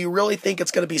 but do you really think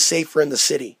it's going to be safer in the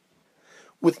city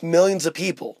with millions of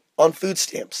people on food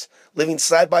stamps living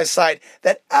side by side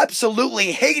that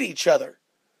absolutely hate each other?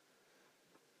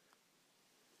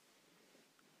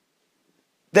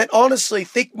 That honestly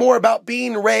think more about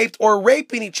being raped or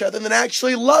raping each other than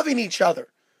actually loving each other.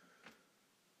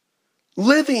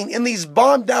 Living in these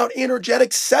bombed out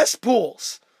energetic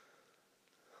cesspools.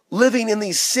 Living in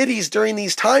these cities during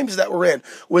these times that we're in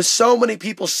with so many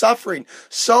people suffering,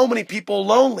 so many people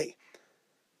lonely.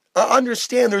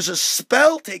 Understand there's a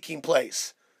spell taking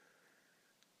place.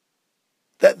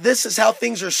 That this is how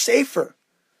things are safer.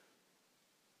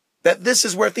 That this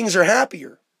is where things are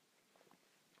happier.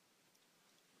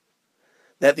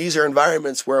 That these are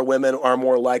environments where women are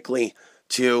more likely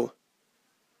to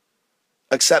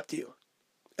accept you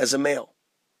as a male.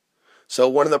 So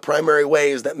one of the primary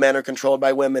ways that men are controlled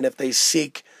by women if they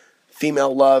seek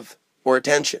female love or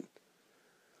attention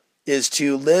is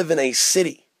to live in a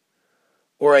city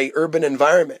or a urban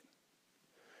environment.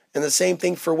 And the same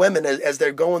thing for women as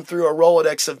they're going through a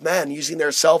Rolodex of men, using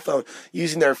their cell phone,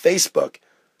 using their Facebook,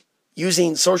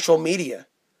 using social media,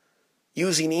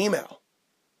 using email.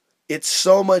 It's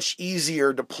so much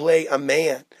easier to play a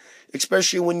man,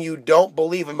 especially when you don't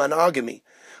believe in monogamy,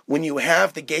 when you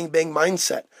have the gangbang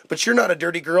mindset. But you're not a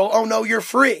dirty girl. Oh no, you're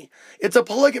free. It's a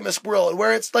polygamous world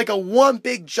where it's like a one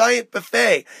big giant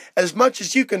buffet. As much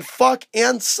as you can fuck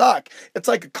and suck. It's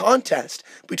like a contest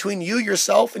between you,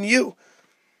 yourself, and you.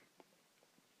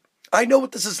 I know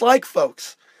what this is like,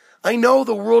 folks. I know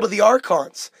the world of the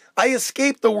Archons. I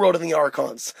escaped the world of the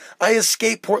Archons. I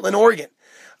escaped Portland, Oregon.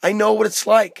 I know what it's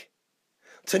like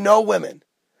to know women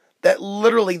that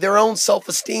literally their own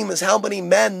self-esteem is how many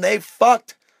men they've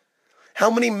fucked, how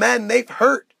many men they've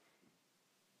hurt.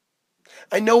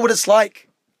 I know what it's like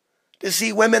to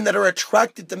see women that are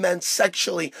attracted to men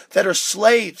sexually, that are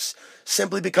slaves,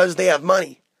 simply because they have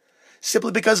money,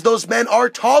 simply because those men are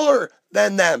taller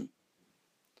than them,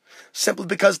 simply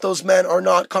because those men are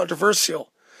not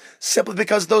controversial, simply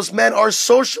because those men are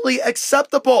socially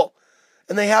acceptable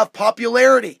and they have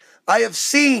popularity. I have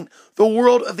seen the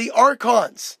world of the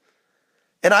Archons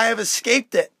and I have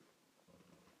escaped it.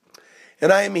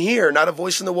 And I am here, not a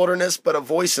voice in the wilderness, but a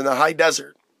voice in the high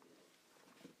desert.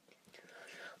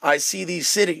 I see these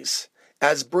cities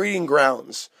as breeding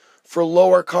grounds for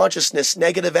lower consciousness,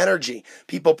 negative energy,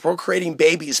 people procreating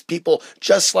babies, people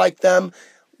just like them,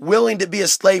 willing to be a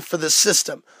slave for the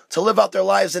system, to live out their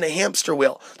lives in a hamster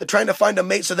wheel. They're trying to find a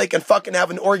mate so they can fucking have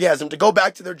an orgasm, to go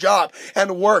back to their job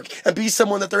and work and be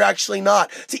someone that they're actually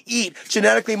not, to eat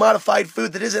genetically modified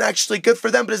food that isn't actually good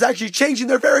for them, but is actually changing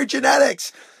their very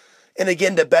genetics. And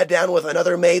again, to bed down with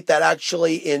another mate that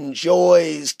actually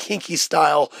enjoys kinky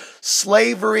style,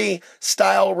 slavery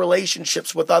style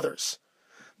relationships with others.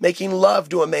 Making love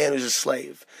to a man who's a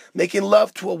slave. Making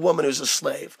love to a woman who's a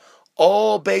slave.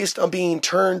 All based on being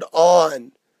turned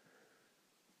on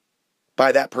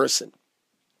by that person.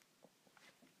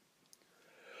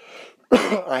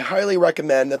 I highly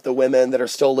recommend that the women that are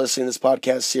still listening to this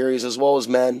podcast series, as well as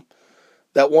men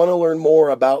that want to learn more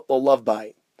about the love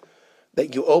bite,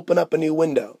 that you open up a new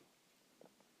window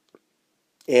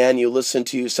and you listen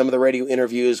to some of the radio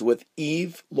interviews with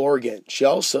Eve Lorgan. She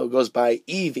also goes by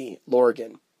Evie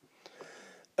Lorgan.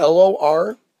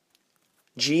 Lorgan.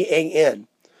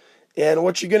 And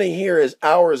what you're going to hear is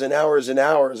hours and hours and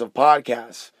hours of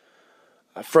podcasts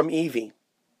from Evie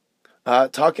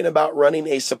talking about running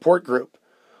a support group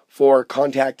for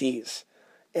contactees.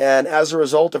 And as a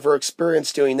result of her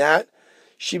experience doing that,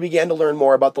 she began to learn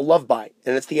more about the love bite.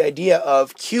 And it's the idea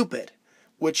of Cupid,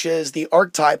 which is the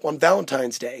archetype on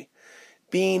Valentine's Day,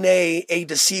 being a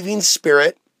deceiving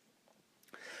spirit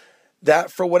that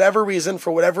for whatever reason,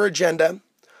 for whatever agenda,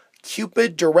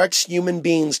 Cupid directs human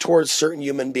beings towards certain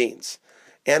human beings.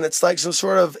 And it's like some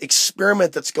sort of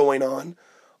experiment that's going on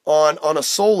a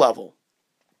soul level,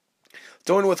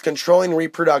 doing with controlling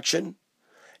reproduction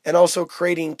and also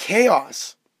creating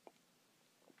chaos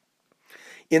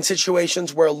in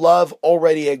situations where love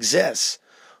already exists.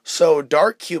 So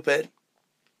Dark Cupid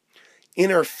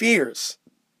interferes.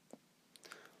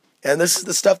 And this is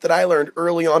the stuff that I learned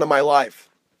early on in my life.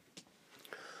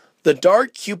 The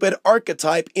Dark Cupid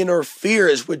archetype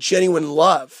interferes with genuine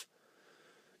love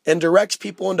and directs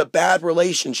people into bad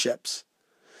relationships.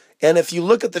 And if you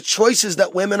look at the choices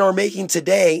that women are making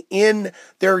today in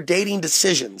their dating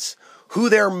decisions, who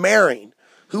they're marrying,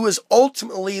 who is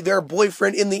ultimately their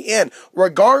boyfriend in the end,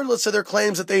 regardless of their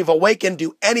claims that they've awakened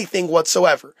to anything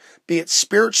whatsoever, be it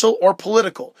spiritual or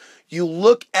political, you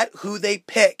look at who they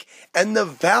pick and the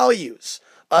values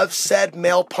of said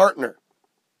male partner.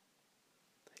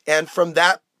 And from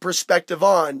that perspective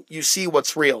on, you see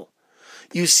what's real.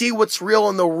 You see what's real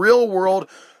in the real world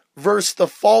versus the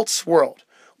false world,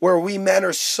 where we men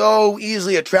are so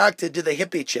easily attracted to the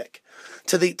hippie chick,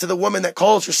 to the woman that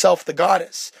calls herself the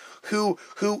goddess, who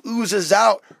oozes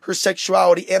out her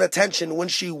sexuality and attention when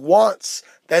she wants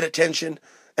that attention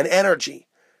and energy,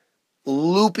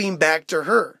 looping back to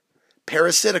her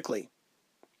parasitically.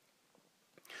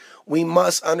 We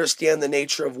must understand the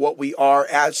nature of what we are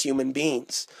as human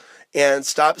beings and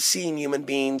stop seeing human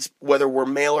beings, whether we're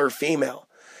male or female,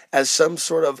 as some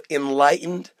sort of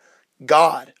enlightened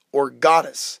god or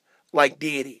goddess like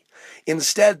deity.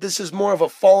 Instead, this is more of a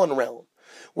fallen realm,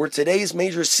 where today's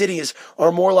major cities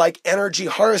are more like energy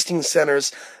harvesting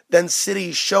centers than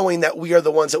cities showing that we are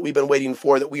the ones that we've been waiting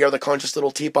for, that we are the conscious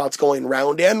little teapots going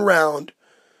round and round,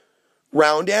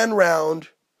 round and round,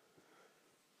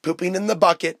 pooping in the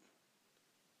bucket,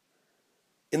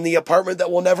 in the apartment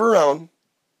that we'll never own,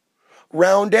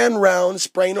 round and round,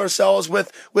 spraying ourselves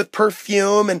with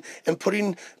perfume and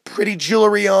putting pretty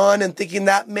jewelry on and thinking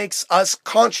that makes us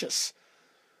conscious.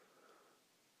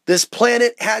 This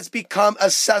planet has become a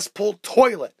cesspool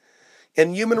toilet.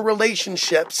 In human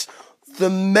relationships, the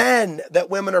men that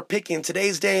women are picking in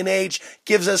today's day and age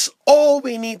gives us all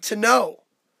we need to know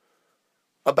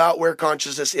about where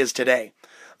consciousness is today.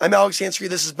 I'm Alex Ansary.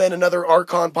 This has been another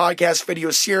Archon podcast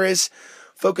video series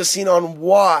focusing on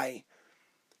why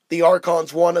the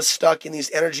Archons want us stuck in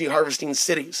these energy harvesting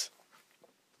cities.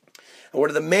 And one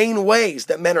of the main ways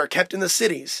that men are kept in the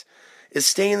cities is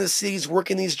staying in the cities,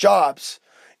 working these jobs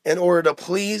in order to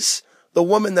please the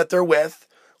woman that they're with,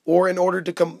 or in order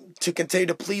to continue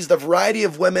to please the variety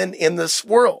of women in this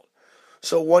world.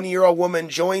 So 1 year a woman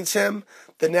joins him,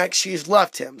 the next she's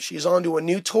left him. She's on to a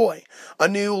new toy, a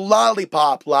new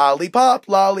lollipop, lollipop,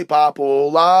 lollipop, oh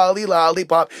lolly,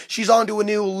 lollipop. She's on to a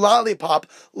new lollipop,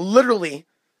 literally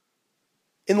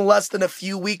in less than a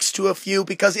few weeks to a few,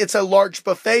 because it's a large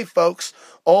buffet, folks.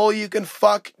 All you can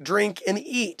fuck, drink, and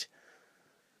eat.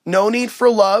 No need for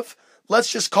love.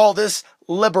 Let's just call this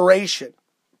liberation.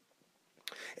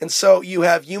 And so you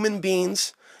have human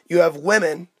beings, you have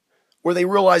women, where they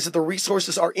realize that the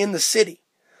resources are in the city,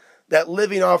 that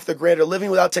living off the grid or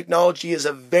living without technology is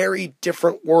a very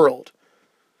different world,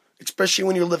 especially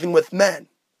when you're living with men.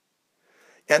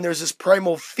 And there's this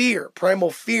primal fear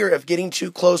of getting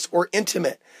too close or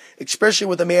intimate, especially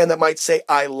with a man that might say,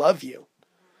 I love you,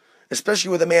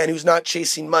 especially with a man who's not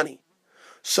chasing money.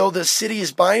 So the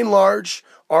cities, by and large,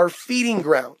 are feeding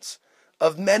grounds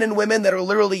of men and women that are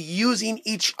literally using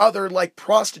each other like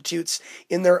prostitutes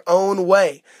in their own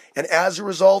way. And as a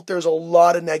result, there's a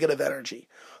lot of negative energy.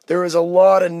 There is a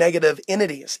lot of negative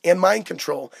entities and mind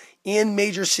control in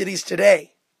major cities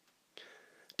today.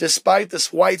 Despite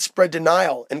this widespread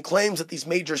denial and claims that these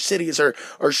major cities are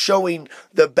showing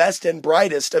the best and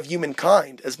brightest of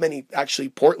humankind, as many actually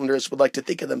Portlanders would like to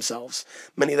think of themselves,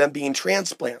 many of them being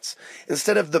transplants.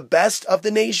 Instead of the best of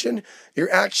the nation,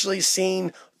 you're actually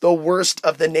seeing the worst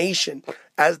of the nation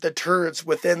as the turds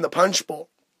within the punch bowl,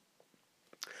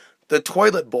 the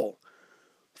toilet bowl,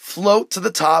 float to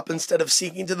the top instead of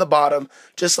sinking to the bottom,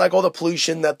 just like all the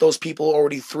pollution that those people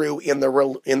already threw in the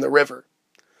river.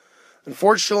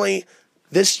 Unfortunately,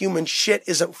 this human shit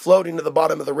isn't floating to the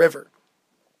bottom of the river.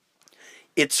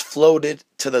 It's floated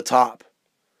to the top.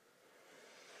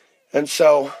 And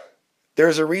so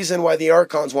there's a reason why the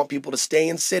Archons want people to stay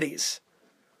in cities,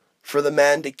 for the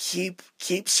men to keep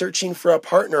searching for a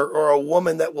partner or a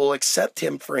woman that will accept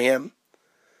him for him.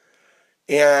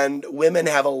 And women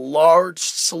have a large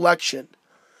selection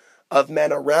of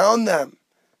men around them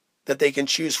that they can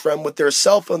choose from with their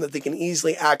cell phone that they can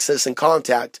easily access and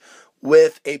contact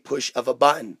with a push of a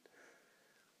button.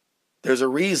 There's a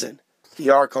reason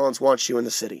the Archons want you in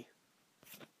the city.